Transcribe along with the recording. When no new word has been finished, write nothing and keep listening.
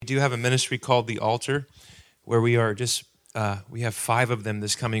do have a ministry called The Altar, where we are just, we have 5 of them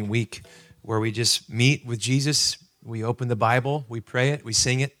this coming week, where we just meet with Jesus. We open the Bible, we pray it, we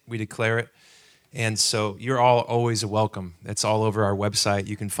sing it, we declare it. And so you're all always welcome. It's all over our website.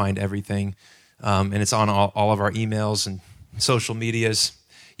 You can find everything. And it's on all of our emails and social medias.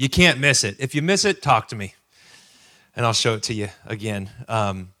 You can't miss it. If you miss it, talk to me, and I'll show it to you again.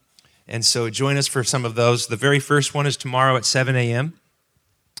 And so join us for some of those. The very first one is tomorrow at 7 a.m.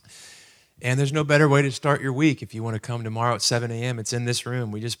 And there's no better way to start your week if you want to come tomorrow at 7 a.m. It's in this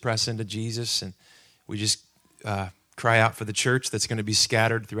room. We just press into Jesus, and we just cry out for the church that's going to be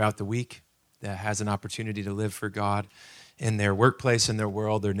scattered throughout the week, that has an opportunity to live for God in their workplace, in their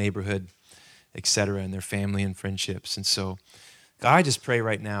world, their neighborhood, etc., and their family and friendships. And so, God, I just pray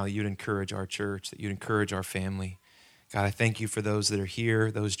right now that you'd encourage our church, that you'd encourage our family. God, I thank you for those that are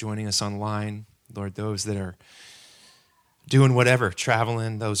here, those joining us online, Lord, those that are doing whatever,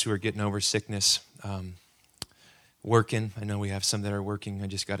 traveling, those who are getting over sickness, working. I know we have some that are working. I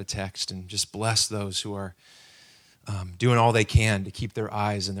just got a text, and just bless those who are doing all they can to keep their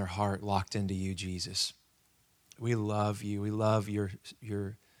eyes and their heart locked into you, Jesus. We love you. We love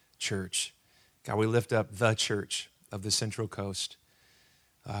your church. God, we lift up the church of the Central Coast.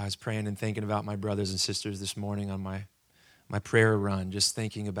 I was praying and thinking about my brothers and sisters this morning on my prayer run, just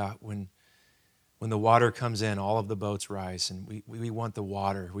thinking about when the water comes in, all of the boats rise, and we want the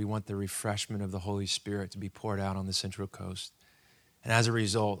water. We want the refreshment of the Holy Spirit to be poured out on the Central Coast. And as a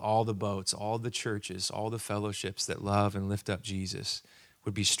result, all the boats, all the churches, all the fellowships that love and lift up Jesus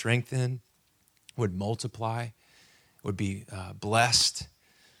would be strengthened, would multiply, would be blessed,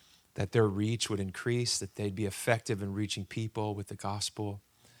 that their reach would increase, that they'd be effective in reaching people with the gospel.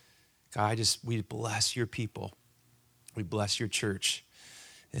 God, we bless your people. We bless your church.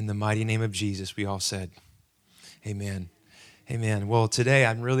 In the mighty name of Jesus, we all said, amen. Amen. Well, today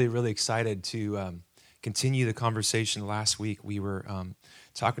I'm really, really excited to continue the conversation. Last week we were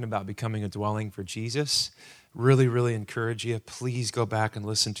talking about becoming a dwelling for Jesus. Really, really encourage you. Please go back and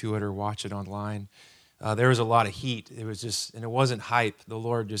listen to it or watch it online. There was a lot of heat. It was just, and it wasn't hype. The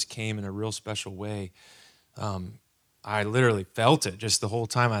Lord just came in a real special way. I literally felt it just the whole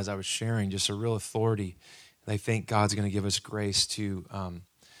time as I was sharing, just a real authority. And I think God's going to give us grace to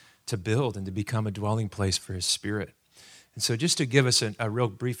build and to become a dwelling place for His Spirit. And so just to give us a real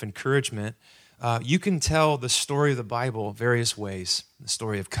brief encouragement, you can tell the story of the Bible various ways. The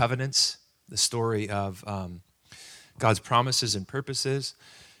story of covenants, the story of God's promises and purposes.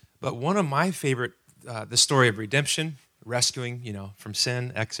 But one of my favorite, the story of redemption, rescuing, from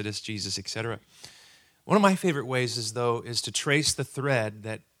sin, Exodus, Jesus, etc. One of my favorite ways is to trace the thread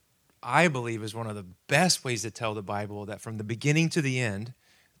that I believe is one of the best ways to tell the Bible, that from the beginning to the end,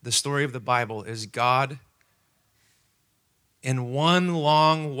 the story of the Bible is God in one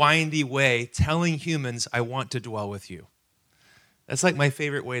long, windy way telling humans, I want to dwell with you. That's like my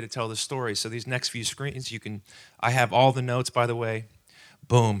favorite way to tell the story. So these next few screens, I have all the notes, by the way.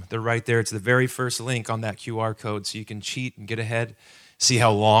 Boom, they're right there. It's the very first link on that QR code, so you can cheat and get ahead, see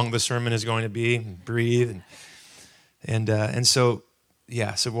how long the sermon is going to be, and breathe. And so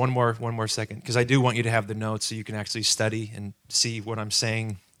one more second, because I do want you to have the notes so you can actually study and see what I'm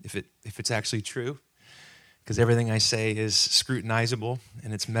saying, if it's actually true. Because everything I say is scrutinizable,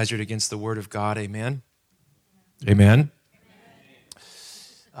 and it's measured against the Word of God. Amen? Amen?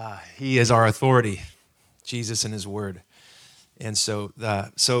 He is our authority, Jesus and His Word. And so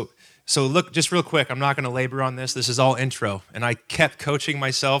look, just real quick, I'm not going to labor on this. This is all intro. And I kept coaching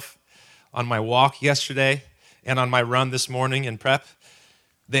myself on my walk yesterday and on my run this morning in prep.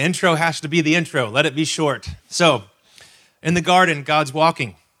 The intro has to be the intro. Let it be short. So, in the garden, God's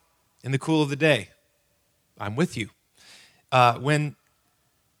walking in the cool of the day. I'm with you. When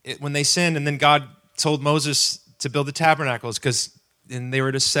they sinned, and then God told Moses to build the tabernacles, and they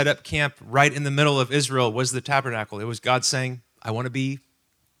were to set up camp right in the middle of Israel was the tabernacle. It was God saying, I want to be,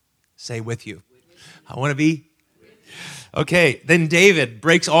 say with you. I want to be. Okay, then David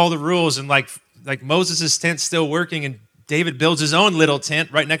breaks all the rules, and like Moses' tent's still working, and David builds his own little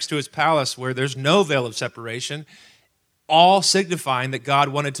tent right next to his palace where there's no veil of separation, all signifying that God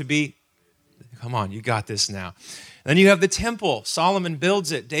wanted to be. Come on, you got this now. Then you have the temple. Solomon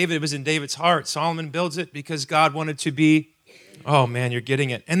builds it. It was in David's heart. Solomon builds it because God wanted to be. Oh man, you're getting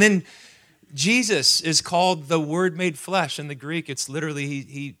it. And then Jesus is called the Word made flesh. In the Greek, it's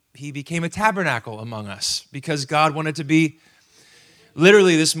literally he became a tabernacle among us because God wanted to be.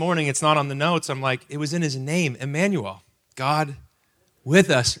 Literally this morning, it's not on the notes. I'm like, it was in His name, Emmanuel, God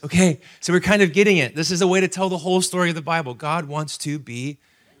with us. Okay, so we're kind of getting it. This is a way to tell the whole story of the Bible. God wants to be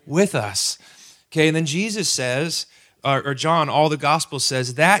with us. Okay, and then Jesus says, or John, all the Gospels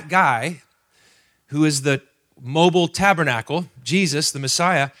says that guy who is the mobile tabernacle, Jesus, the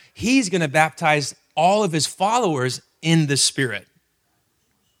Messiah, he's going to baptize all of his followers in the Spirit.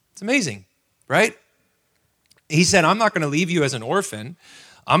 It's amazing, right? He said, I'm not going to leave you as an orphan.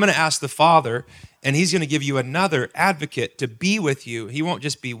 I'm going to ask the Father, and he's going to give you another advocate to be with you. He won't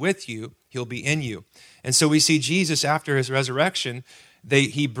just be with you, he'll be in you. And so we see Jesus after his resurrection,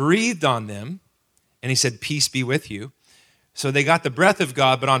 he breathed on them, and he said, peace be with you. So they got the breath of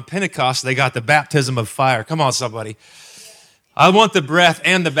God, but on Pentecost, they got the baptism of fire. Come on, somebody. I want the breath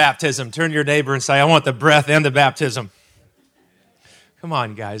and the baptism. Turn to your neighbor and say, I want the breath and the baptism. Come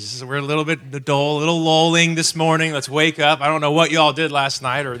on, guys. We're a little bit dull, a little lulling this morning. Let's wake up. I don't know what y'all did last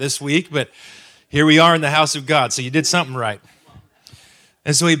night or this week, but here we are in the house of God. So you did something right.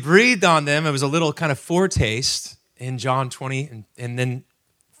 And so he breathed on them. It was a little kind of foretaste in John 20. And then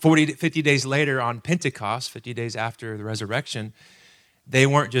 50 days later on Pentecost, 50 days after the resurrection, there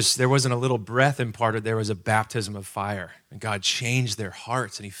wasn't a little breath imparted. There was a baptism of fire. And God changed their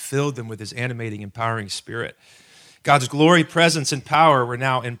hearts, and he filled them with his animating, empowering spirit. God's glory, presence, and power were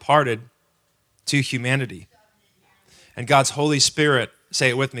now imparted to humanity. And God's Holy Spirit, say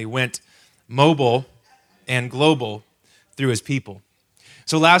it with me, went mobile and global through his people.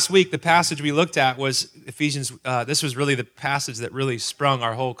 So last week, the passage we looked at was Ephesians. This was really the passage that really sprung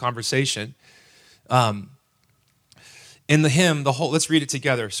our whole conversation. In the hymn, let's read it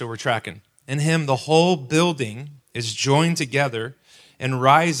together so we're tracking. In him, the whole building is joined together and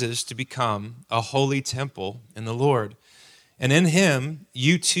rises to become a holy temple in the Lord. And in him,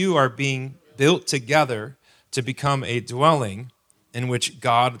 you too are being built together to become a dwelling in which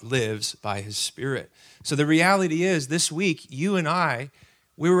God lives by his Spirit. So the reality is, this week, you and I,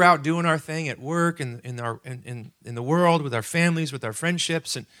 we were out doing our thing at work and in the world with our families, with our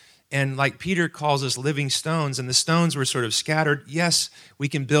friendships, and like Peter calls us living stones, and the stones were sort of scattered. Yes, we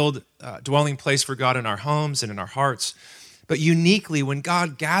can build a dwelling place for God in our homes and in our hearts, but uniquely, when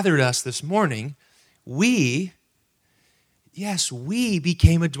God gathered us this morning, we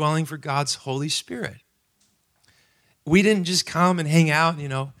became a dwelling for God's Holy Spirit. We didn't just come and hang out,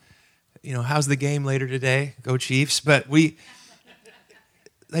 how's the game later today? Go Chiefs. But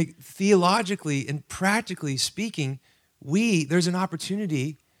theologically and practically speaking, there's an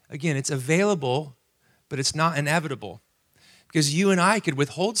opportunity. Again, it's available, but it's not inevitable. Because you and I could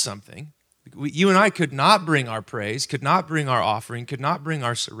withhold something. You and I could not bring our praise, could not bring our offering, could not bring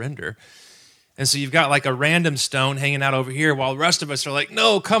our surrender. And so you've got like a random stone hanging out over here while the rest of us are like,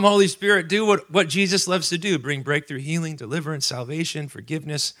 no, come Holy Spirit, do what Jesus loves to do. Bring breakthrough, healing, deliverance, salvation,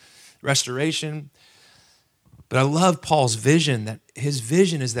 forgiveness, restoration. But I love Paul's vision, that his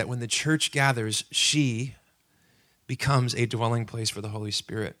vision is that when the church gathers, she becomes a dwelling place for the Holy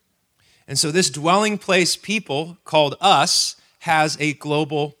Spirit. And so this dwelling place people called us has a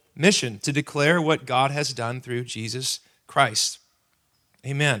global mission to declare what God has done through Jesus Christ.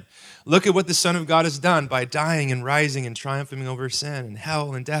 Amen. Look at what the Son of God has done by dying and rising and triumphing over sin and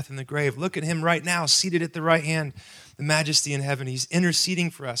hell and death and the grave. Look at him right now, seated at the right hand, the majesty in heaven. He's interceding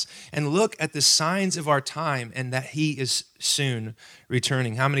for us. And look at the signs of our time and that he is soon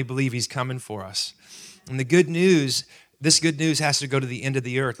returning. How many believe he's coming for us? And this good news has to go to the end of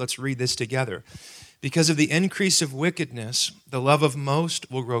the earth. Let's read this together. Because of the increase of wickedness, the love of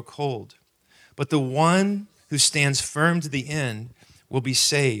most will grow cold. But the one who stands firm to the end will be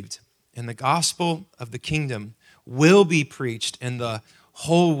saved. And the gospel of the kingdom will be preached in the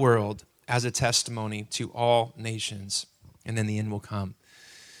whole world as a testimony to all nations. And then the end will come.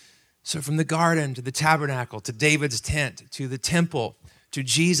 So from the garden to the tabernacle, to David's tent, to the temple, to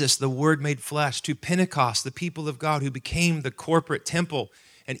Jesus, the Word made flesh, to Pentecost, the people of God who became the corporate temple,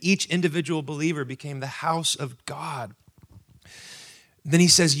 and each individual believer became the house of God. Then he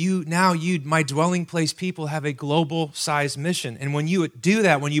says, you, my dwelling place people, have a global-sized mission. And when you do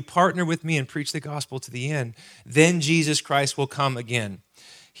that, when you partner with me and preach the gospel to the end, then Jesus Christ will come again.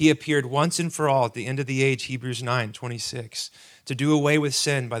 He appeared once and for all at the end of the age, Hebrews 9:26, to do away with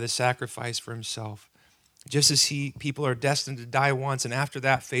sin by the sacrifice for himself. Just as people are destined to die once and after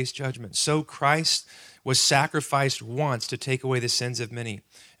that face judgment, so Christ was sacrificed once to take away the sins of many.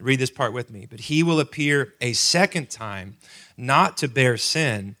 Read this part with me. But he will appear a second time, not to bear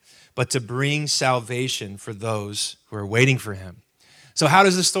sin, but to bring salvation for those who are waiting for him. So how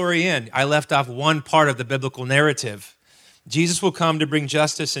does the story end? I left off one part of the biblical narrative. Jesus will come to bring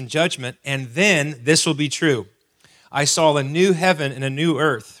justice and judgment, and then this will be true. I saw a new heaven and a new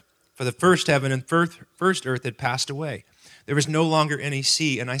earth, for the first heaven and first earth had passed away. There was no longer any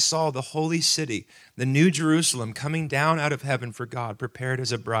sea, and I saw the holy city, the new Jerusalem, coming down out of heaven for God, prepared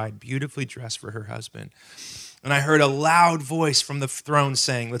as a bride, beautifully dressed for her husband. And I heard a loud voice from the throne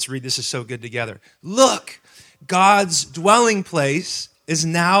saying, let's read this is so good together. Look, God's dwelling place is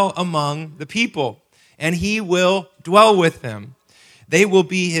now among the people, and he will dwell with them. They will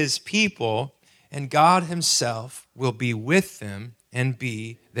be his people, and God himself will be with them and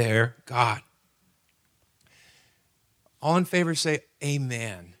be their God. All in favor say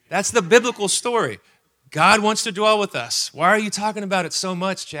amen. That's the biblical story. God wants to dwell with us. Why are you talking about it so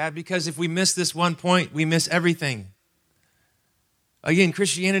much, Chad? Because if we miss this one point, we miss everything. Again,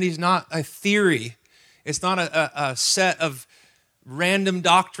 Christianity is not a theory. It's not a set of random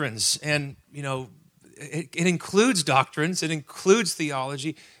doctrines. And, it includes doctrines. It includes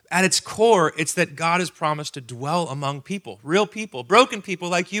theology. At its core, it's that God has promised to dwell among people, real people, broken people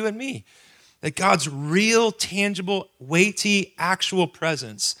like you and me. That God's real, tangible, weighty, actual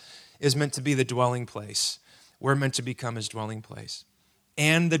presence is meant to be the dwelling place. We're meant to become his dwelling place.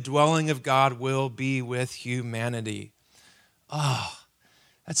 And the dwelling of God will be with humanity. Oh,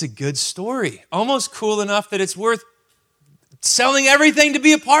 that's a good story. Almost cool enough that it's worth selling everything to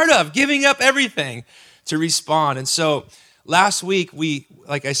be a part of, giving up everything to respond. And so last week,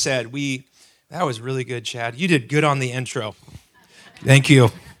 like I said, that was really good, Chad. You did good on the intro. Thank you.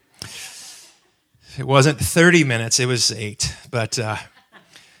 It wasn't 30 minutes, it was 8. But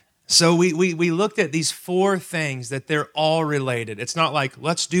so we looked at these 4 things that they're all related. It's not like,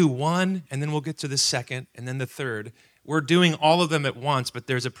 let's do one, and then we'll get to the second, and then the third. We're doing all of them at once, but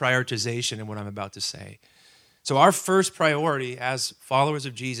there's a prioritization in what I'm about to say. So our first priority as followers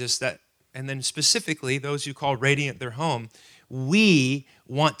of Jesus, and then specifically those who call Radiant their home, we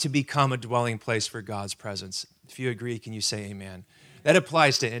want to become a dwelling place for God's presence. If you agree, can you say amen? That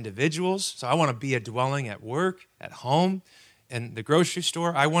applies to individuals. So I want to be a dwelling at work, at home, in the grocery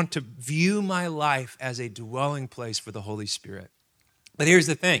store. I want to view my life as a dwelling place for the Holy Spirit. But here's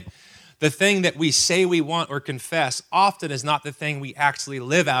the thing. The thing that we say we want or confess often is not the thing we actually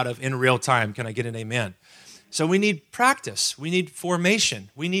live out of in real time. Can I get an amen? So we need practice. We need formation.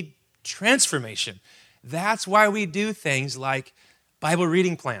 We need transformation. That's why we do things like Bible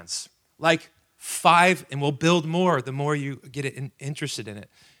reading plans, like 5, and we'll build more the more you get interested in it.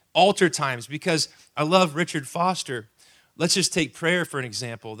 Altar times, because I love Richard Foster. Let's just take prayer for an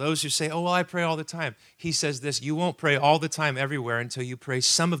example. Those who say, oh, well, I pray all the time. He says this, you won't pray all the time everywhere until you pray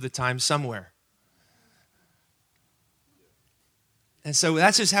some of the time somewhere. And so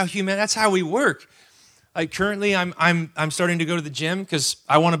that's just that's how we work. Like currently I'm starting to go to the gym because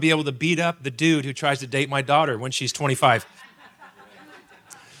I want to be able to beat up the dude who tries to date my daughter when she's 25.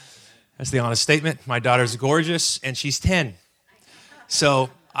 That's the honest statement. My daughter's gorgeous and she's 10. So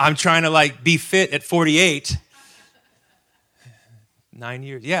I'm trying to be fit at 48. 9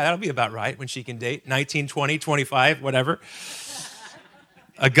 years. Yeah, that'll be about right when she can date. 19, 20, 25, whatever.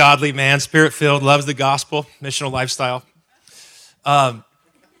 A godly man, spirit-filled, loves the gospel, missional lifestyle. But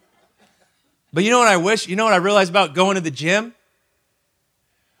you know what I wish? You know what I realized about going to the gym?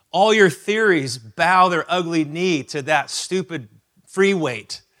 All your theories bow their ugly knee to that stupid free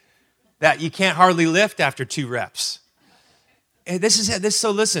weight that you can't hardly lift after 2 reps. And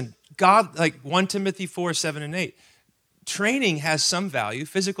so listen, God, like 1 Timothy 4, 7, and 8, training has some value,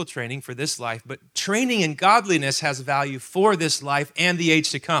 physical training for this life, but training in godliness has value for this life and the age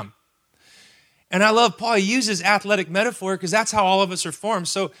to come. And I love Paul. He uses athletic metaphor because that's how all of us are formed.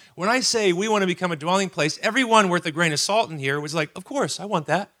 So when I say we want to become a dwelling place, everyone worth a grain of salt in here was like, of course, I want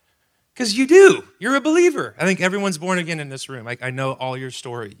that. Because you do. You're a believer. I think everyone's born again in this room. I know all your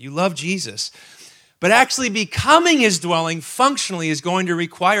story. You love Jesus. But actually becoming his dwelling functionally is going to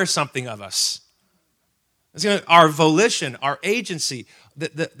require something of us. Our volition, our agency,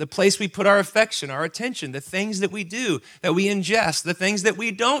 the place we put our affection, our attention, the things that we do, that we ingest, the things that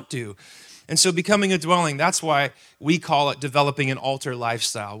we don't do. And so becoming a dwelling, that's why we call it developing an altar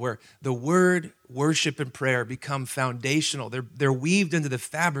lifestyle, where the word, worship, and prayer become foundational. They're weaved into the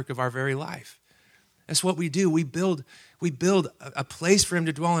fabric of our very life. That's what we do. We build a place for him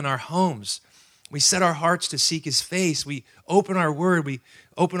to dwell in our homes. We set our hearts to seek his face. We open our word. We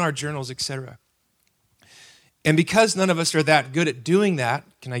open our journals, etc. And because none of us are that good at doing that,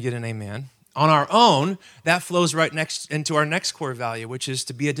 can I get an amen? On our own, that flows right next into our next core value, which is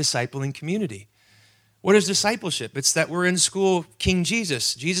to be a discipling community. What is discipleship? It's that we're in school King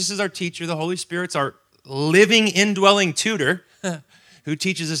Jesus. Jesus is our teacher. The Holy Spirit's our living, indwelling tutor who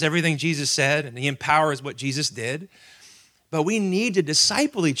teaches us everything Jesus said, and he empowers what Jesus did. But we need to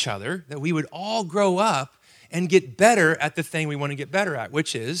disciple each other, that we would all grow up and get better at the thing we want to get better at,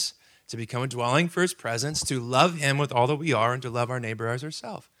 which is to become a dwelling for his presence, to love him with all that we are, and to love our neighbor as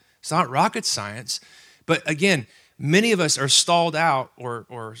ourselves. It's not rocket science, but again, Many of us are stalled out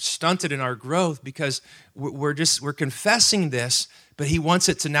or stunted in our growth because we're confessing this, but he wants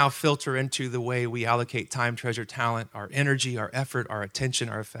it to now filter into the way we allocate time, treasure, talent, our energy, our effort, our attention,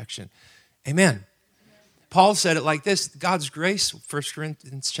 our affection. Amen. Paul said it like this, God's grace, 1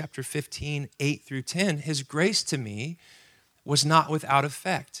 Corinthians chapter 15, 8 through 10, his grace to me was not without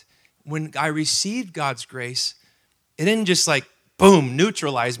effect. When I received God's grace, it didn't just like, boom,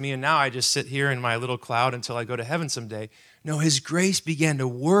 neutralize me, and now I just sit here in my little cloud until I go to heaven someday. No, his grace began to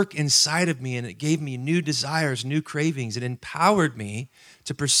work inside of me, and it gave me new desires, new cravings. It empowered me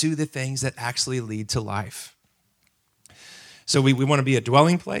to pursue the things that actually lead to life. So we want to be a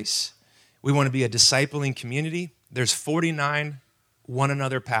dwelling place. We want to be a discipling community. There's 49 one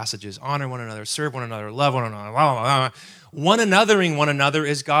another passages. Honor one another, serve one another, love one another. Blah, blah, blah. One anothering one another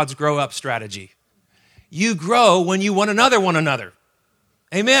is God's grow up strategy. You grow when you one another one another.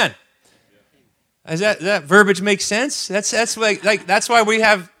 Amen. Does that verbiage make sense? That's why we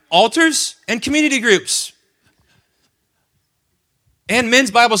have altars and community groups. And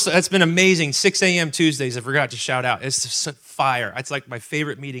men's Bible study. That's been amazing. 6 a.m. Tuesdays, I forgot to shout out. It's fire. It's like my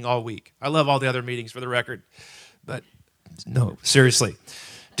favorite meeting all week. I love all the other meetings for the record. But no, seriously.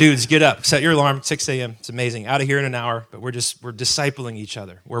 Dudes, get up. Set your alarm, 6 a.m. It's amazing. Out of here in an hour, but we're discipling each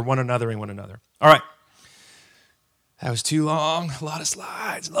other. We're one anothering one another. All right. That was too long. A lot of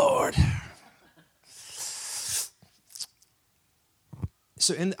slides, Lord.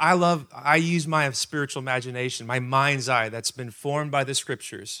 So I use my spiritual imagination, my mind's eye that's been formed by the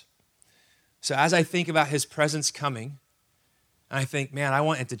scriptures. So as I think about his presence coming, I think, man, I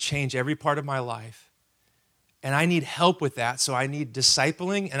want it to change every part of my life. And I need help with that. So I need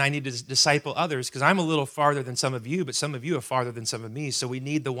discipling, and I need to disciple others, because I'm a little farther than some of you, but some of you are farther than some of me. So we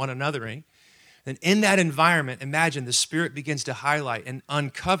need the one anothering. And in that environment, imagine the Spirit begins to highlight and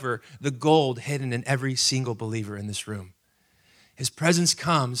uncover the gold hidden in every single believer in this room. His presence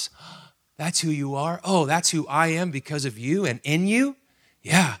comes. That's who you are. Oh, that's who I am because of you and in you.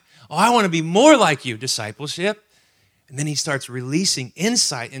 Yeah. Oh, I want to be more like you, discipleship. And then he starts releasing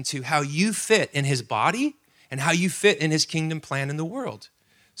insight into how you fit in his body and how you fit in his kingdom plan in the world.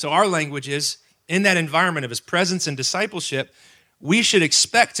 So our language is, in that environment of his presence and discipleship, we should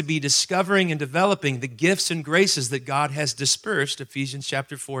expect to be discovering and developing the gifts and graces that God has dispersed, Ephesians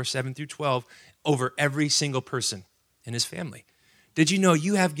chapter 4, 7 through 12, over every single person in his family. Did you know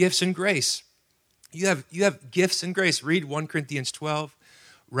you have gifts and grace? You have gifts and grace. Read 1 Corinthians 12,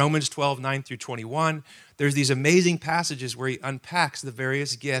 Romans 12, 9 through 21. There's these amazing passages where he unpacks the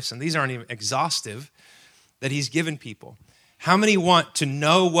various gifts, and these aren't even exhaustive, that he's given people. How many want to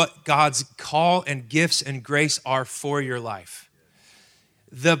know what God's call and gifts and grace are for your life?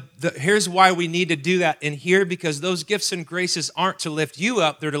 Here's why we need to do that in here, because those gifts and graces aren't to lift you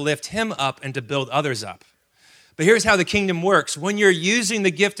up, they're to lift him up and to build others up. But here's how the kingdom works. When you're using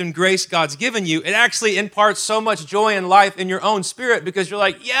the gift and grace God's given you, it actually imparts so much joy and life in your own spirit, because you're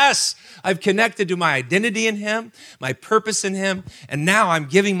like, yes, I've connected to my identity in him, my purpose in him, and now I'm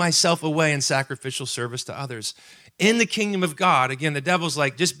giving myself away in sacrificial service to others. In the kingdom of God, again, the devil's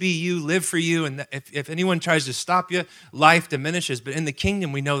like, just be you, live for you, and if anyone tries to stop you, life diminishes. But in the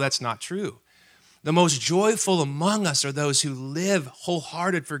kingdom, we know that's not true. The most joyful among us are those who live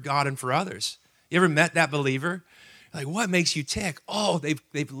wholehearted for God and for others. You ever met that believer? Like, what makes you tick? Oh,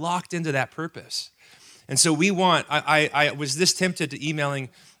 they've locked into that purpose. And so we want, I was this tempted to emailing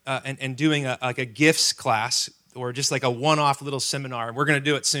and doing like a gifts class, or just like a one-off little seminar. We're going to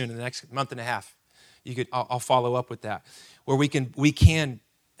do it soon in the next month and a half. I'll follow up with that, where we can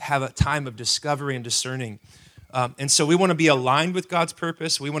have a time of discovery and discerning. And so we want to be aligned with God's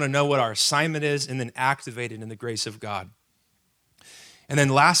purpose. We want to know what our assignment is, and then activated in the grace of God. And then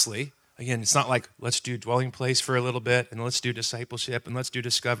lastly, again, it's not like, let's do dwelling place for a little bit, and let's do discipleship, and let's do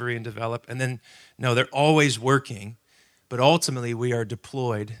discovery and develop. And then, no, they're always working, but ultimately we are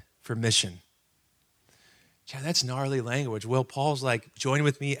deployed for mission. Yeah, that's gnarly language. Well, Paul's like, join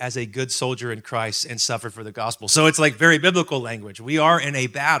with me as a good soldier in Christ and suffer for the gospel. So it's like very biblical language. We are in a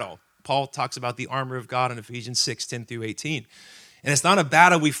battle. Paul talks about the armor of God in Ephesians 6, 10 through 18. And it's not a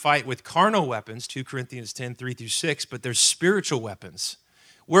battle we fight with carnal weapons, 2 Corinthians 10, 3 through 6, but there's spiritual weapons.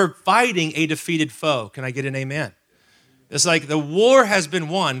 We're fighting a defeated foe. Can I get an amen? It's like the war has been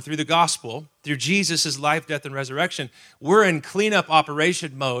won through the gospel, through Jesus' life, death, and resurrection. We're in cleanup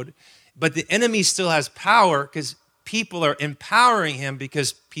operation mode, but the enemy still has power because people are empowering him,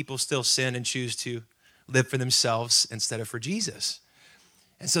 because people still sin and choose to live for themselves instead of for Jesus.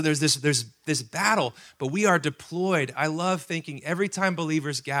 And so there's this battle, but we are deployed. I love thinking every time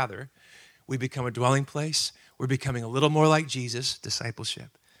believers gather, we become a dwelling place. We're becoming a little more like Jesus,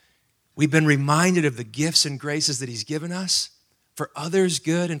 discipleship. We've been reminded of the gifts and graces that he's given us for others'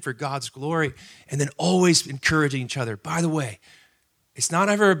 good and for God's glory, and then always encouraging each other. By the way, it's not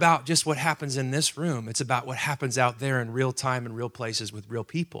ever about just what happens in this room. It's about what happens out there in real time and real places with real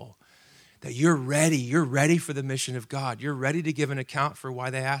people. That you're ready for the mission of God. You're ready to give an account for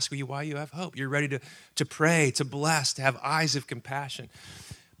why they ask you why you have hope. You're ready to pray, to bless, to have eyes of compassion.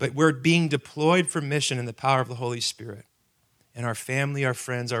 But we're being deployed for mission in the power of the Holy Spirit in our family, our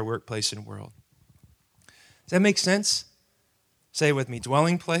friends, our workplace, and world. Does that make sense? Say it with me.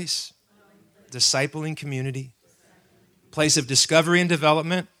 Dwelling place, discipling community, place of discovery and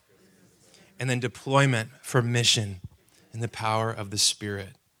development, and then deployment for mission in the power of the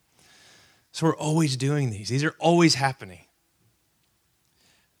Spirit. So we're always doing these. These are always happening.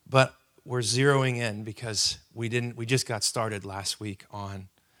 But we're zeroing in because we just got started last week on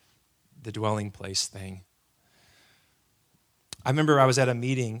the dwelling place thing. I remember I was at a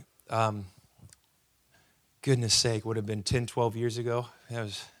meeting, goodness sake, would have been 10, 12 years ago. I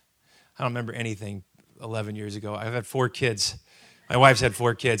don't remember anything 11 years ago. I've had 4 kids. My wife's had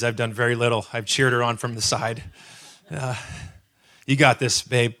 4 kids. I've done very little. I've cheered her on from the side. You got this,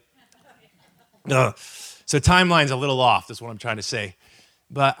 babe. So timeline's a little off, that's what I'm trying to say.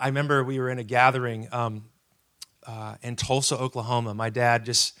 But I remember we were in a gathering in Tulsa, Oklahoma. My dad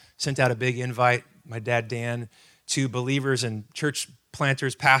just sent out a big invite, my dad Dan, to believers and church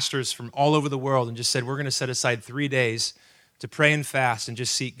planters, pastors from all over the world, and just said, we're going to set aside 3 days to pray and fast and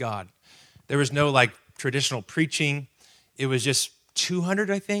just seek God. There was no traditional preaching. It was just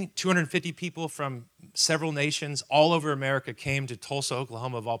 250 people from several nations all over America came to Tulsa,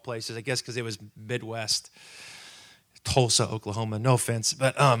 Oklahoma, of all places, I guess because it was Midwest. Tulsa, Oklahoma, no offense,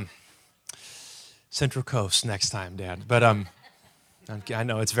 but Central Coast next time, Dad. But I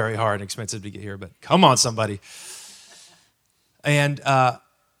know it's very hard and expensive to get here, but come on, somebody. And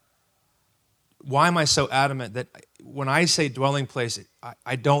why am I so adamant that when I say dwelling place,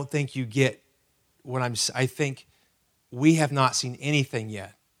 I don't think you get what I think we have not seen anything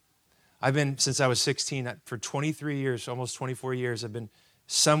yet. I've been, since I was 16, for 23 years, almost 24 years, I've been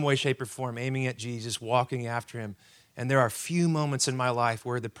some way, shape, or form aiming at Jesus, walking after him. And there are few moments in my life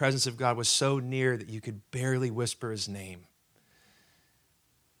where the presence of God was so near that you could barely whisper his name.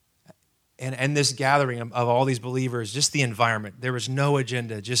 And this gathering of all these believers, just the environment, there was no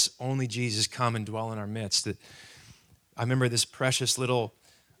agenda, just only Jesus come and dwell in our midst. I remember this precious little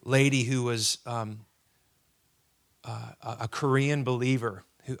lady who was a Korean believer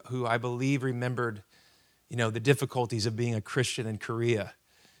who I believe remembered, the difficulties of being a Christian in Korea.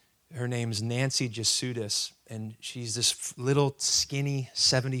 Her name's Nancy Jasudis, and she's this little skinny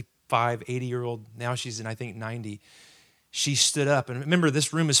 75, 80-year-old. Now she's in, I think, 90. She stood up, and remember,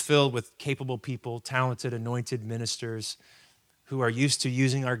 this room is filled with capable people, talented, anointed ministers who are used to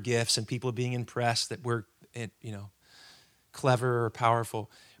using our gifts and people being impressed that we're, clever or powerful.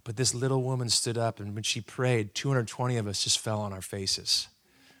 But this little woman stood up, and when she prayed, 220 of us just fell on our faces.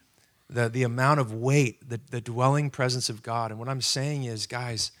 The amount of weight, the dwelling presence of God. And what I'm saying is,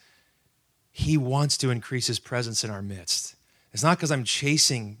 guys, he wants to increase his presence in our midst. It's not because I'm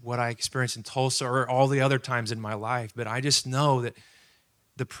chasing what I experienced in Tulsa or all the other times in my life, but I just know that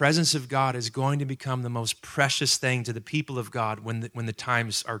the presence of God is going to become the most precious thing to the people of God when the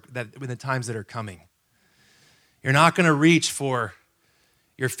times that are coming. You're not going to reach for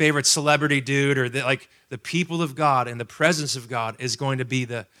your favorite celebrity dude or the people of God, and the presence of God is going to be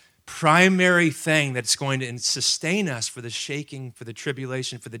the primary thing that's going to sustain us for the shaking, for the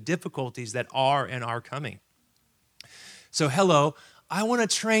tribulation, for the difficulties that are and are coming. So, hello, I want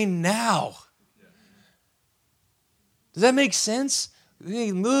to train now. Does that make sense?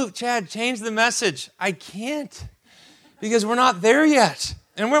 Move, Chad, change the message. I can't because we're not there yet.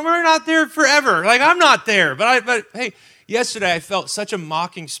 And we're not there forever. I'm not there. But hey, yesterday I felt such a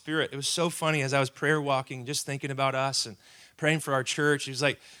mocking spirit. It was so funny as I was prayer walking, just thinking about us and praying for our church. It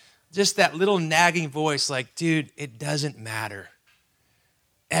was just that little nagging voice dude, it doesn't matter.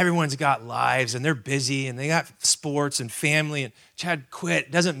 Everyone's got lives and they're busy and they got sports and family, and Chad, quit.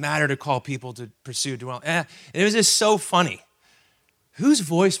 It doesn't matter to call people to pursue dwelling. And it was just so funny. Whose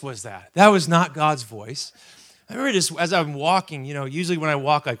voice was that? That was not God's voice. I remember just as I'm walking, usually when I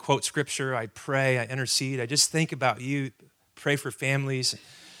walk, I quote scripture, I pray, I intercede, I just think about you, pray for families.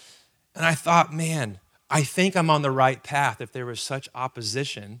 And I thought, man, I think I'm on the right path if there was such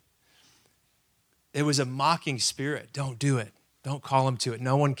opposition. It was a mocking spirit. Don't do it. Don't call them to it.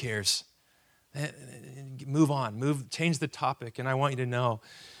 No one cares. Move on. Change the topic. And I want you to know,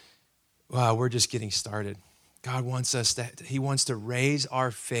 wow, we're just getting started. God wants he wants to raise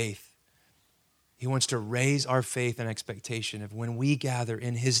our faith. He wants to raise our faith and expectation of when we gather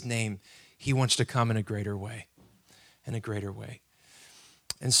in his name, he wants to come in a greater way, in a greater way.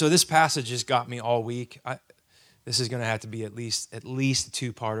 And so this passage has got me all week. This is going to have to be at least a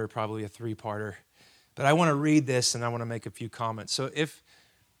two-parter, probably a three-parter. But I want to read this and I want to make a few comments. So if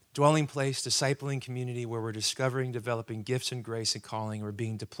dwelling place, discipling community where we're discovering, developing gifts and grace and calling, we're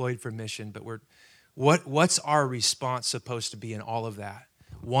being deployed for mission, but what's our response supposed to be in all of that?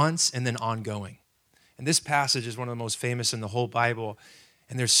 Once and then ongoing. And this passage is one of the most famous in the whole Bible,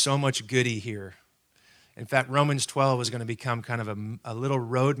 and there's so much goody here. In fact, Romans 12 is going to become kind of a little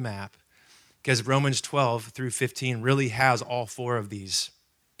roadmap because Romans 12 through 15 really has all four of these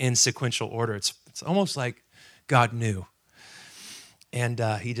in sequential order. It's almost like God knew, and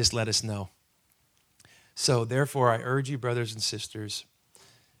he just let us know. So therefore, I urge you, brothers and sisters,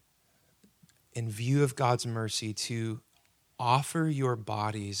 in view of God's mercy, to offer your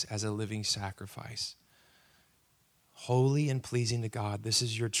bodies as a living sacrifice, holy and pleasing to God. This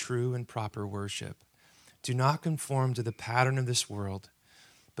is your true and proper worship. Do not conform to the pattern of this world,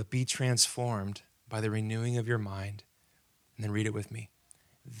 but be transformed by the renewing of your mind. And then read it with me.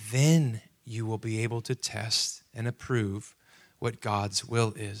 Then you will be able to test and approve what God's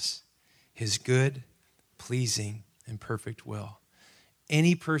will is, his good, pleasing, and perfect will.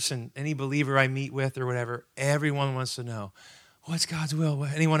 Any person, any believer I meet with or whatever, everyone wants to know, what's God's will?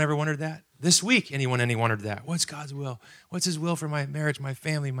 Anyone ever wondered that? This week, anyone wondered that? What's God's will? What's his will for my marriage, my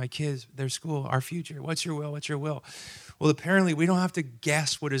family, my kids, their school, our future? What's your will? What's your will? Well, apparently we don't have to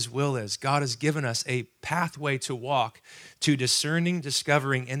guess what his will is. God has given us a pathway to walk to discerning,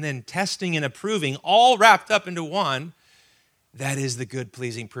 discovering, and then testing and approving, all wrapped up into one. That is the good,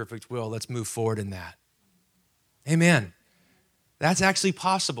 pleasing, perfect will. Let's move forward in that. Amen. That's actually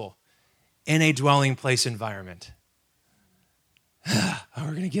possible in a dwelling place environment.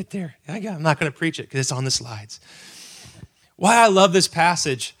 We're going to get there. I'm not going to preach it because it's on the slides. Why I love this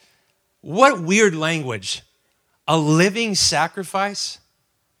passage. What weird language. A living sacrifice?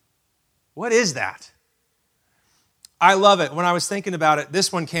 What is that? I love it. When I was thinking about it,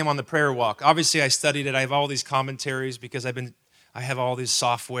 this one came on the prayer walk. Obviously, I studied it. I have all these commentaries because I have all this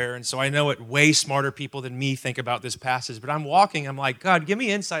software, and so I know it way smarter people than me think about this passage. But I'm walking, I'm like, God, give me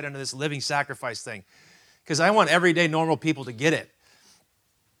insight into this living sacrifice thing because I want everyday normal people to get it.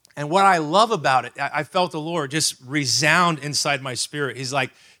 And what I love about it, I felt the Lord just resound inside my spirit. He's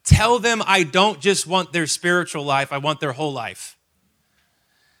like, tell them I don't just want their spiritual life, I want their whole life.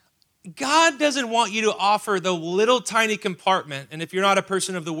 God doesn't want you to offer the little tiny compartment. And if you're not a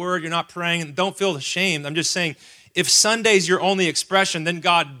person of the word, you're not praying, don't feel ashamed. I'm just saying, if Sunday's your only expression, then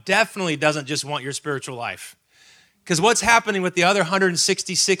God definitely doesn't just want your spiritual life. Because what's happening with the other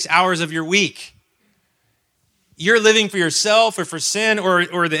 166 hours of your week? You're living for yourself or for sin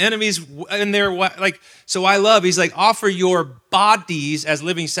or the enemy's in there. So he's like, offer your bodies as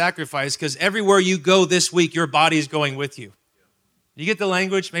living sacrifice because everywhere you go this week, your body is going with you. You get the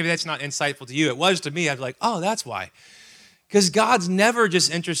language? Maybe that's not insightful to you. It was to me. I was like, oh, that's why. Because God's never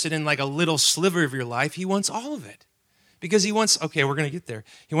just interested in like a little sliver of your life. He wants all of it. Because he wants, okay, we're going to get there.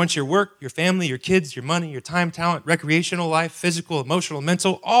 He wants your work, your family, your kids, your money, your time, talent, recreational life, physical, emotional,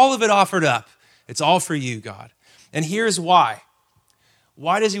 mental, all of it offered up. It's all for you, God. And here's why.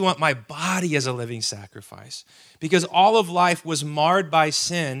 Why does he want my body as a living sacrifice? Because all of life was marred by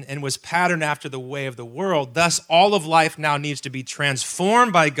sin and was patterned after the way of the world. Thus, all of life now needs to be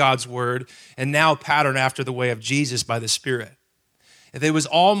transformed by God's word and now patterned after the way of Jesus by the Spirit. If it was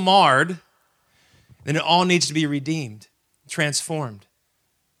all marred, then it all needs to be redeemed, transformed.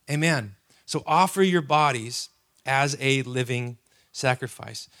 Amen. So offer your bodies as a living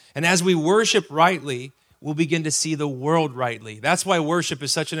sacrifice. And as we worship rightly, we'll begin to see the world rightly. That's why worship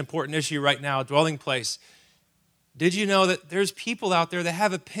is such an important issue right now, dwelling place. Did you know that there's people out there that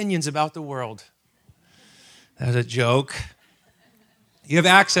have opinions about the world? That's a joke. You have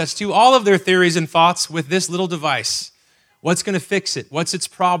access to all of their theories and thoughts with this little device. What's going to fix it? What's its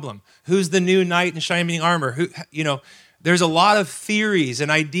problem? Who's the new knight in shining armor? There's a lot of theories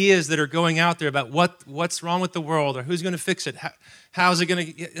and ideas that are going out there about what's wrong with the world or who's going to fix it. How's it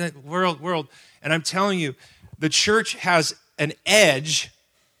going to world? And I'm telling you, the church has an edge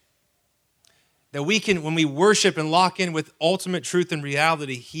that we can, when we worship and lock in with ultimate truth and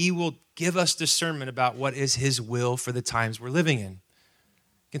reality, he will give us discernment about what is his will for the times we're living in.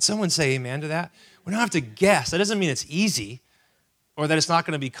 Can someone say amen to that? We don't have to guess. That doesn't mean it's easy or that it's not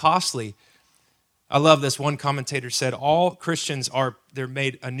going to be costly. I love this. One commentator said, all Christians they're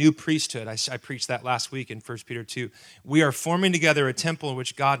made a new priesthood. I preached that last week in 1 Peter 2. We are forming together a temple in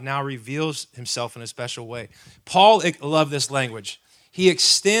which God now reveals himself in a special way. Paul loved this language. He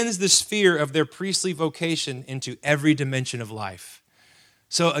extends the sphere of their priestly vocation into every dimension of life.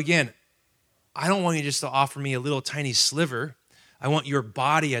 So again, I don't want you just to offer me a little tiny sliver. I want your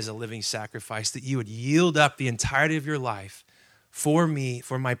body as a living sacrifice, that you would yield up the entirety of your life for me,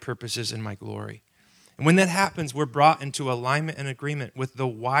 for my purposes and my glory. And when that happens, we're brought into alignment and agreement with the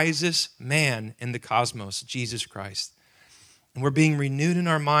wisest man in the cosmos, Jesus Christ. And we're being renewed in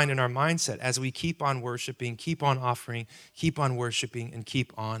our mind and our mindset as we keep on worshiping, keep on offering, keep on worshiping, and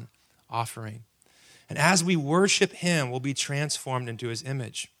keep on offering. And as we worship him, we'll be transformed into his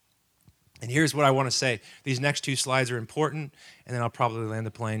image. And here's what I want to say. These next two slides are important, and then I'll probably land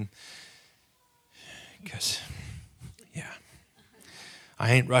the plane. Because, yeah,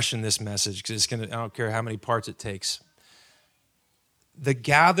 I ain't rushing this message because I don't care how many parts it takes. The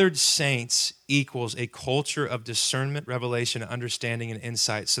gathered saints equals a culture of discernment, revelation, understanding, and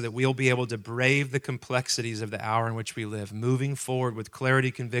insight so that we'll be able to brave the complexities of the hour in which we live, moving forward with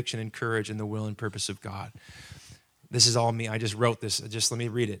clarity, conviction, and courage in the will and purpose of God. This is all me. I just wrote this. Just let me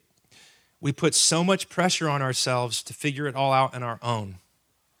read it. We put so much pressure on ourselves to figure it all out on our own.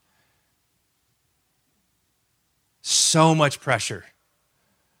 So much pressure.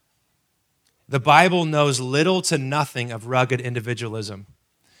 The Bible knows little to nothing of rugged individualism.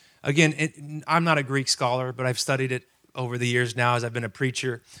 Again, I'm not a Greek scholar, but I've studied it over the years now as I've been a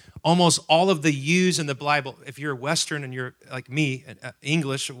preacher. Almost all of the yous in the Bible, if you're Western and you're like me,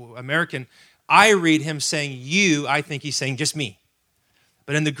 English, American, I read him saying you, I think he's saying just me.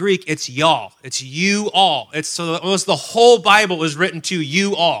 But in the Greek, it's y'all. It's you all. It's so almost the whole Bible is written to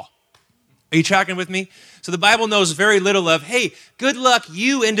you all. Are you tracking with me? So the Bible knows very little of, hey, good luck,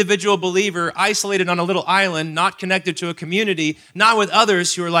 you individual believer, isolated on a little island, not connected to a community, not with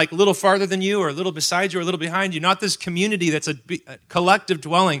others who are like a little farther than you or a little beside you or a little behind you, not this community that's a collective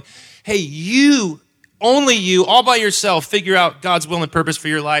dwelling. Hey, you, only you, all by yourself, figure out God's will and purpose for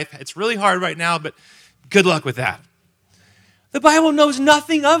your life. It's really hard right now, but good luck with that. The Bible knows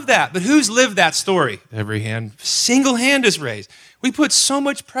nothing of that, but who's lived that story? Every hand, single hand is raised. We put so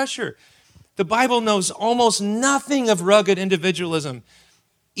much pressure. The Bible knows almost nothing of rugged individualism.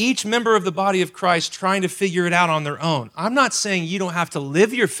 Each member of the body of Christ trying to figure it out on their own. I'm not saying you don't have to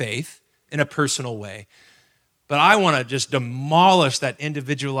live your faith in a personal way, but I want to just demolish that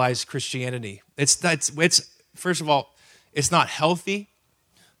individualized Christianity. It's first of all, it's not healthy.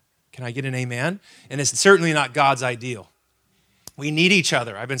 Can I get an amen? And it's certainly not God's ideal. We need each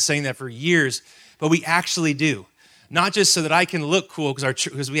other. I've been saying that for years, but we actually do. Not just so that I can look cool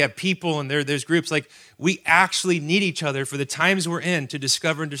because we have people and there's groups. Like, we actually need each other for the times we're in to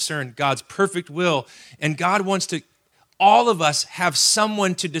discover and discern God's perfect will. And God wants to, all of us have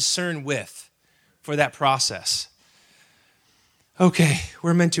someone to discern with for that process. Okay,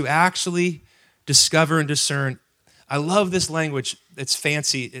 we're meant to actually discover and discern. I love this language. It's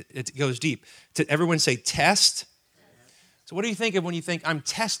fancy. It goes deep. To everyone say test. So what do you think of when you think I'm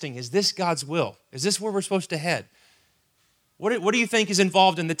testing? Is this God's will? Is this where we're supposed to head? What do you think is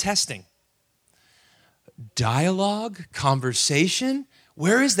involved in the testing? Dialogue, conversation?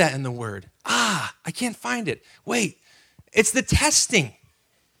 Where is that in the word? I can't find it. Wait, it's the testing.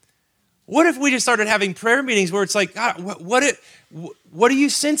 What if we just started having prayer meetings where it's like, God, what are you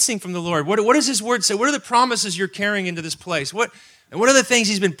sensing from the Lord? What does his word say? What are the promises you're carrying into this place? What are the things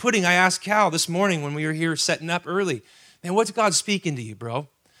he's been putting? I asked Cal this morning when we were here setting up early. Man, what's God speaking to you, bro?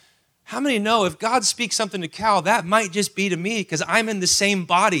 How many know if God speaks something to Cal, that might just be to me because I'm in the same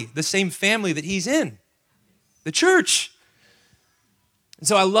body, the same family that he's in, the church. And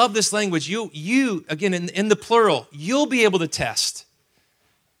so I love this language. You again, in the plural, you'll be able to test.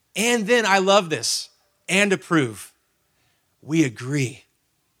 And then I love this, and approve. We agree.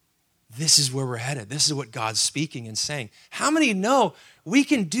 This is where we're headed. This is what God's speaking and saying. How many know we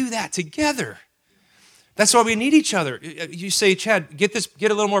can do that together? That's why we need each other. You say, Chad, get a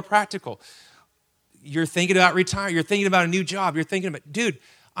little more practical. You're thinking about retiring. You're thinking about a new job. You're thinking about, dude,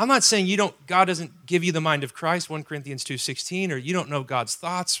 I'm not saying God doesn't give you the mind of Christ, 1 Corinthians 2:16, or you don't know God's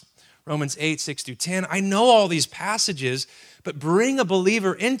thoughts, Romans 8:6-10. I know all these passages, but bring a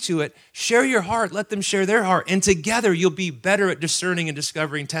believer into it. Share your heart. Let them share their heart. And together you'll be better at discerning and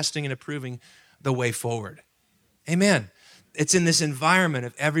discovering, testing and approving the way forward. Amen. It's in this environment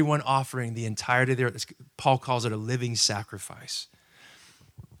of everyone offering the entirety of their, Paul calls it a living sacrifice.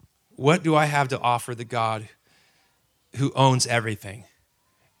 What do I have to offer the God who owns everything?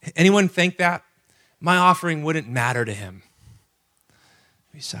 Anyone think that? My offering wouldn't matter to him.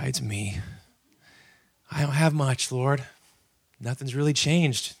 Besides me, I don't have much, Lord. Nothing's really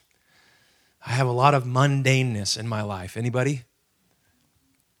changed. I have a lot of mundaneness in my life. Anybody?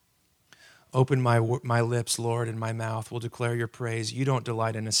 Open my lips, Lord, and my mouth will declare your praise. You don't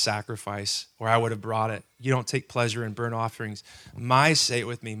delight in a sacrifice, or I would have brought it. You don't take pleasure in burnt offerings. Say it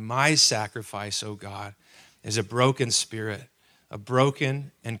with me, my sacrifice, O God, is a broken spirit, a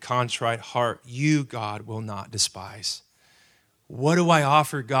broken and contrite heart. You, God, will not despise. What do I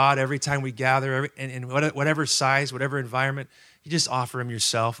offer God every time we gather, in whatever size, whatever environment? You just offer him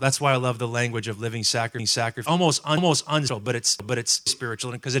yourself. That's why I love the language of living sacrifice. Almost unspiritual, but it's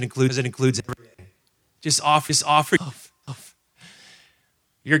spiritual because it includes everything. Just offer.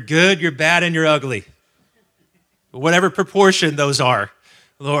 You're good, you're bad, and you're ugly. Whatever proportion those are.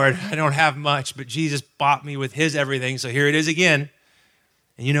 Lord, I don't have much, but Jesus bought me with his everything, so here it is again.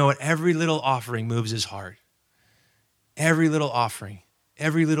 And you know what? Every little offering moves his heart. Every little offering,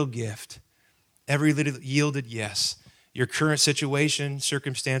 every little gift, every little yielded yes. Your current situation,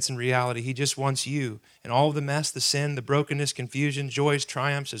 circumstance, and reality. He just wants you and all of the mess, the sin, the brokenness, confusion, joys,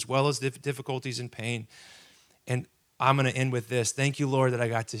 triumphs, as well as difficulties and pain. And I'm going to end with this. Thank you, Lord, that I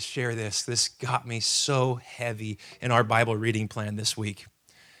got to share this. This got me so heavy in our Bible reading plan this week.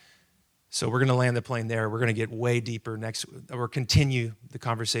 So we're going to land the plane there. We're going to get way deeper or continue the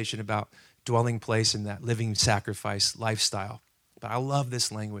conversation about dwelling place in that living sacrifice lifestyle. But I love this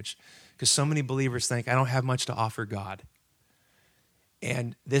language. Because so many believers think, I don't have much to offer God.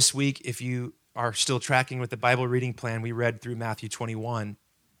 And this week, if you are still tracking with the Bible reading plan, we read through Matthew 21.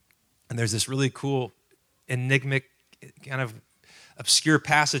 And there's this really cool, enigmatic, kind of obscure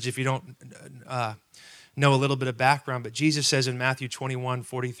passage if you don't know a little bit of background. But Jesus says in Matthew 21,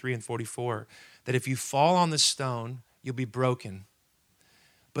 43 and 44, that if you fall on the stone, you'll be broken.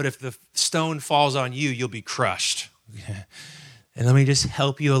 But if the stone falls on you, you'll be crushed. And let me just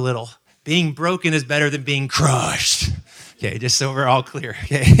help you a little. Being broken is better than being crushed. Okay, just so we're all clear.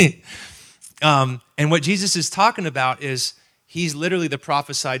 Okay, and what Jesus is talking about is he's literally the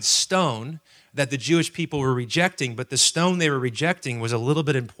prophesied stone that the Jewish people were rejecting, but the stone they were rejecting was a little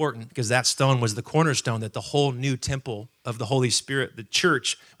bit important because that stone was the cornerstone that the whole new temple of the Holy Spirit, the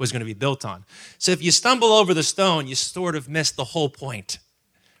church, was going to be built on. So if you stumble over the stone, you sort of miss the whole point,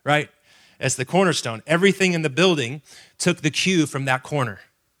 right? As the cornerstone. Everything in the building took the cue from that corner.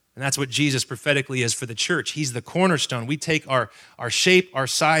 And that's what Jesus prophetically is for the church. He's the cornerstone. We take our shape, our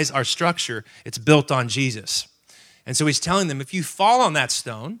size, our structure. It's built on Jesus. And so he's telling them, if you fall on that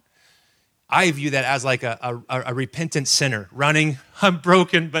stone, I view that as like a repentant sinner running, I'm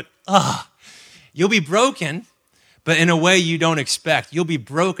broken, but you'll be broken, but in a way you don't expect. You'll be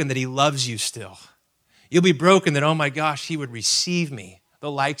broken that he loves you still. You'll be broken that, oh my gosh, he would receive me, the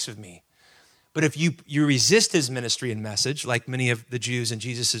likes of me. But if you resist his ministry and message, like many of the Jews and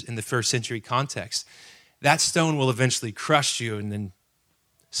Jesus in the first century context, that stone will eventually crush you and then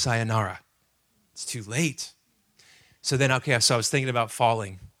sayonara. It's too late. So then, so I was thinking about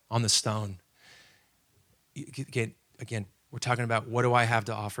falling on the stone. Again, we're talking about what do I have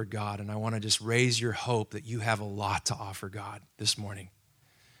to offer God? And I want to just raise your hope that you have a lot to offer God this morning.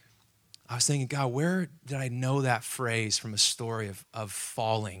 I was thinking, God, where did I know that phrase from a story of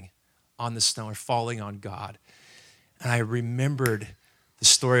falling on the stone or falling on God? And I remembered the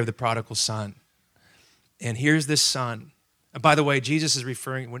story of the prodigal son. And here's this son. And by the way, Jesus is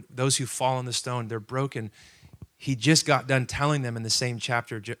referring, when those who fall on the stone, they're broken. He just got done telling them in the same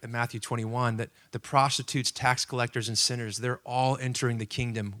chapter, Matthew 21, that the prostitutes, tax collectors, and sinners, they're all entering the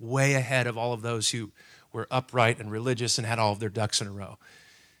kingdom way ahead of all of those who were upright and religious and had all of their ducks in a row.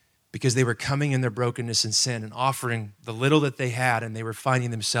 Because they were coming in their brokenness and sin and offering the little that they had, and they were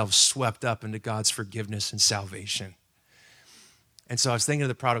finding themselves swept up into God's forgiveness and salvation. And so I was thinking of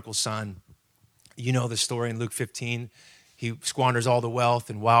the prodigal son. You know the story in Luke 15. He squanders all the wealth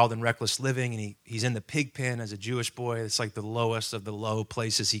and wild and reckless living, and he's in the pig pen as a Jewish boy. It's like the lowest of the low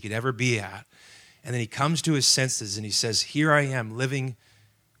places he could ever be at. And then he comes to his senses, and he says, here I am living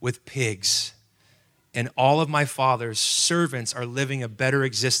with pigs. And all of my father's servants are living a better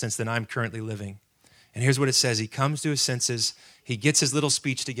existence than I'm currently living. And here's what it says. He comes to his senses. He gets his little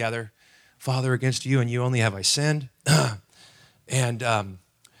speech together. Father, against you and you only have I sinned. And I'm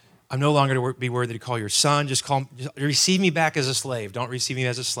no longer to be worthy to call your son. Just receive me back as a slave. Don't receive me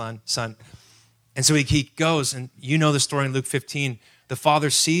as a son. And so he goes, and you know the story in Luke 15. The father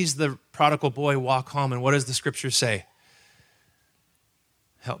sees the prodigal boy walk home, and what does the scripture say?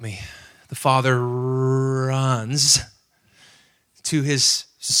 Help me. The father runs to his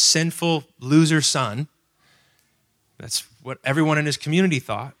sinful loser son. That's what everyone in his community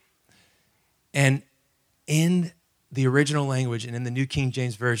thought. And in the original language and in the New King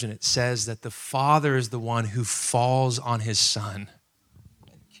James Version, it says that the father is the one who falls on his son.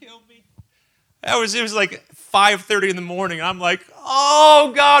 It killed me. It was like 5:30 in the morning. I'm like,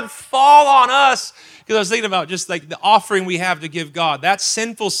 oh, God, fall on us. Because I was thinking about just like the offering we have to give God. That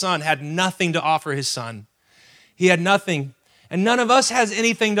sinful son had nothing to offer his son. He had nothing. And none of us has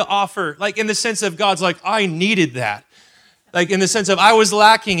anything to offer. Like in the sense of God's like, I needed that. Like in the sense of I was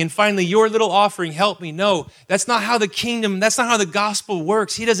lacking and finally your little offering helped me. No, that's not how the kingdom, that's not how the gospel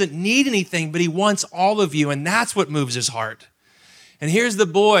works. He doesn't need anything, but he wants all of you. And that's what moves his heart. And here's the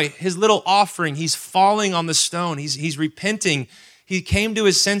boy, his little offering. He's falling on the stone. He's repenting. He came to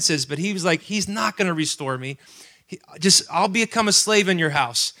his senses, but he was like, he's not going to restore me. I'll become a slave in your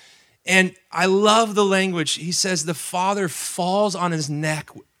house. And I love the language. He says the father falls on his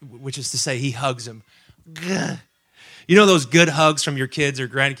neck, which is to say he hugs him. Gah. You know those good hugs from your kids or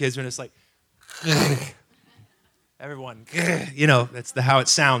grandkids when it's like, everyone, that's how it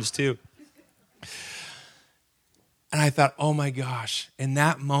sounds too. And I thought, oh my gosh, in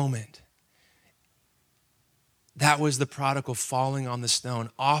that moment, that was the prodigal falling on the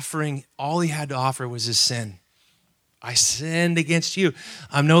stone, offering, all he had to offer was his sin. I sinned against you.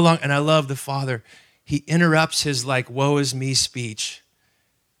 I'm no longer, and I love the father. He interrupts his like, woe is me speech.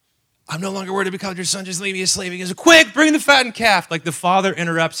 I'm no longer worthy to become your son, just leave me a slave. He goes, quick, bring the fattened calf. Like the father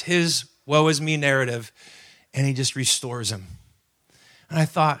interrupts his woe is me narrative and he just restores him. And I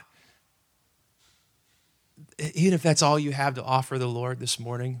thought, even if that's all you have to offer the Lord this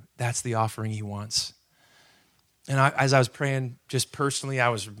morning, that's the offering he wants. And as I was praying just personally, I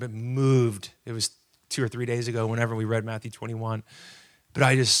was moved. It was 2 or 3 days ago whenever we read Matthew 21. But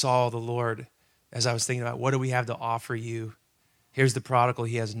I just saw the Lord as I was thinking about what do we have to offer you? Here's the prodigal.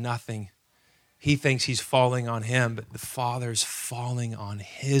 He has nothing. He thinks he's falling on him, but the Father's falling on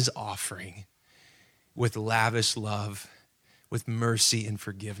his offering with lavish love, with mercy and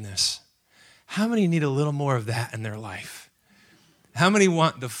forgiveness. How many need a little more of that in their life? How many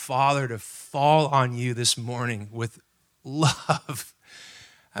want the Father to fall on you this morning with love?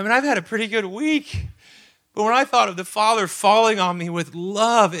 I mean, I've had a pretty good week, but when I thought of the Father falling on me with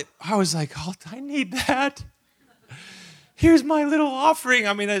love, I was like, oh, I need that. Here's my little offering.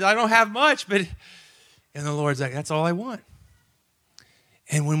 I mean, I don't have much, but, and the Lord's like, that's all I want.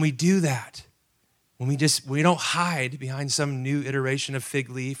 And when we do that, when we don't hide behind some new iteration of fig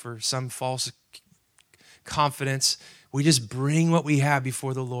leaf or some false confidence, we just bring what we have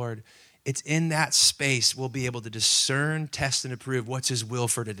before the Lord. It's in that space we'll be able to discern, test, and approve what's his will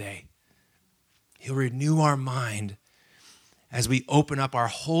for today. He'll renew our mind as we open up our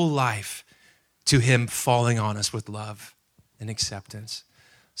whole life to him falling on us with love and acceptance.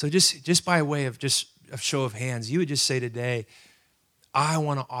 So just by way of just a show of hands, you would just say today, I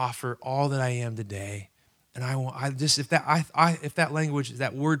want to offer all that I am today. And if that language,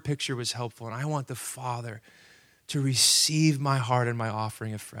 that word picture was helpful, and I want the Father to receive my heart and my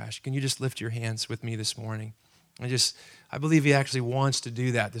offering afresh. Can you just lift your hands with me this morning? I believe he actually wants to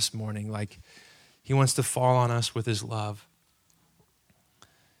do that this morning. Like he wants to fall on us with his love.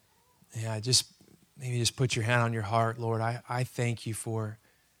 Yeah, maybe just put your hand on your heart. Lord, I thank you for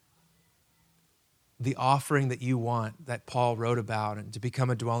the offering that you want, that Paul wrote about, and to become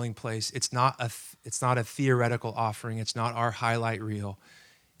a dwelling place. It's not a theoretical offering. It's not our highlight reel.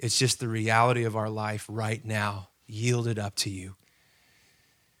 It's just the reality of our life right now, yielded up to you.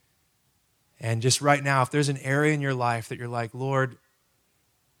 And just right now, if there's an area in your life that you're like, Lord,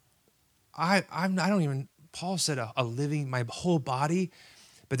 Paul said a living, my whole body,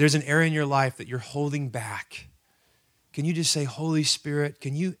 but there's an area in your life that you're holding back. Can you just say, Holy Spirit,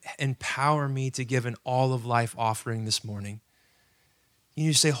 can you empower me to give an all of life offering this morning? Can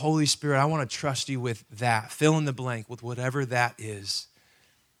you just say, Holy Spirit, I want to trust you with that. Fill in the blank with whatever that is.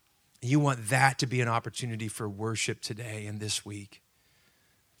 You want that to be an opportunity for worship today and this week.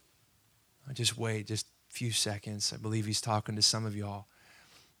 Just wait just a few seconds. I believe he's talking to some of y'all.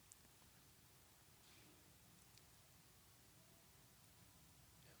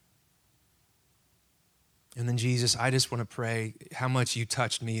 And then Jesus, I just want to pray how much you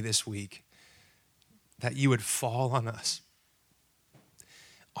touched me this week, that you would fall on us.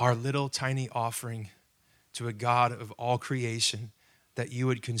 Our little tiny offering to a God of all creation, that you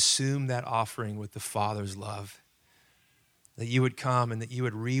would consume that offering with the Father's love. That you would come and that you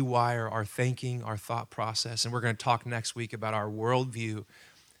would rewire our thinking, our thought process. And we're going to talk next week about our worldview,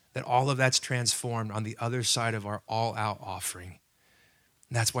 that all of that's transformed on the other side of our all-out offering.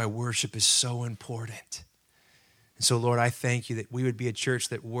 And that's why worship is so important. And so, Lord, I thank you that we would be a church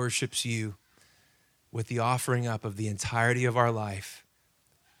that worships you with the offering up of the entirety of our life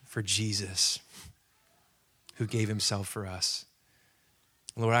for Jesus, who gave himself for us.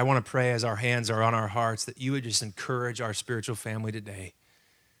 Lord, I want to pray as our hands are on our hearts that you would just encourage our spiritual family today.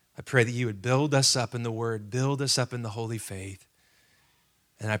 I pray that you would build us up in the word, build us up in the holy faith.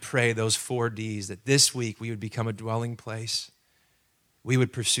 And I pray those 4 Ds, that this week we would become a dwelling place. We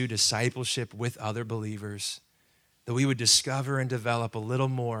would pursue discipleship with other believers, that we would discover and develop a little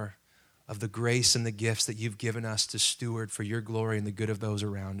more of the grace and the gifts that you've given us to steward for your glory and the good of those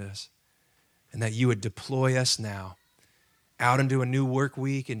around us. And that you would deploy us now out into a new work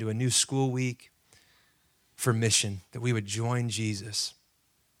week, into a new school week for mission, that we would join Jesus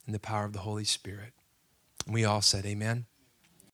in the power of the Holy Spirit. And we all said amen.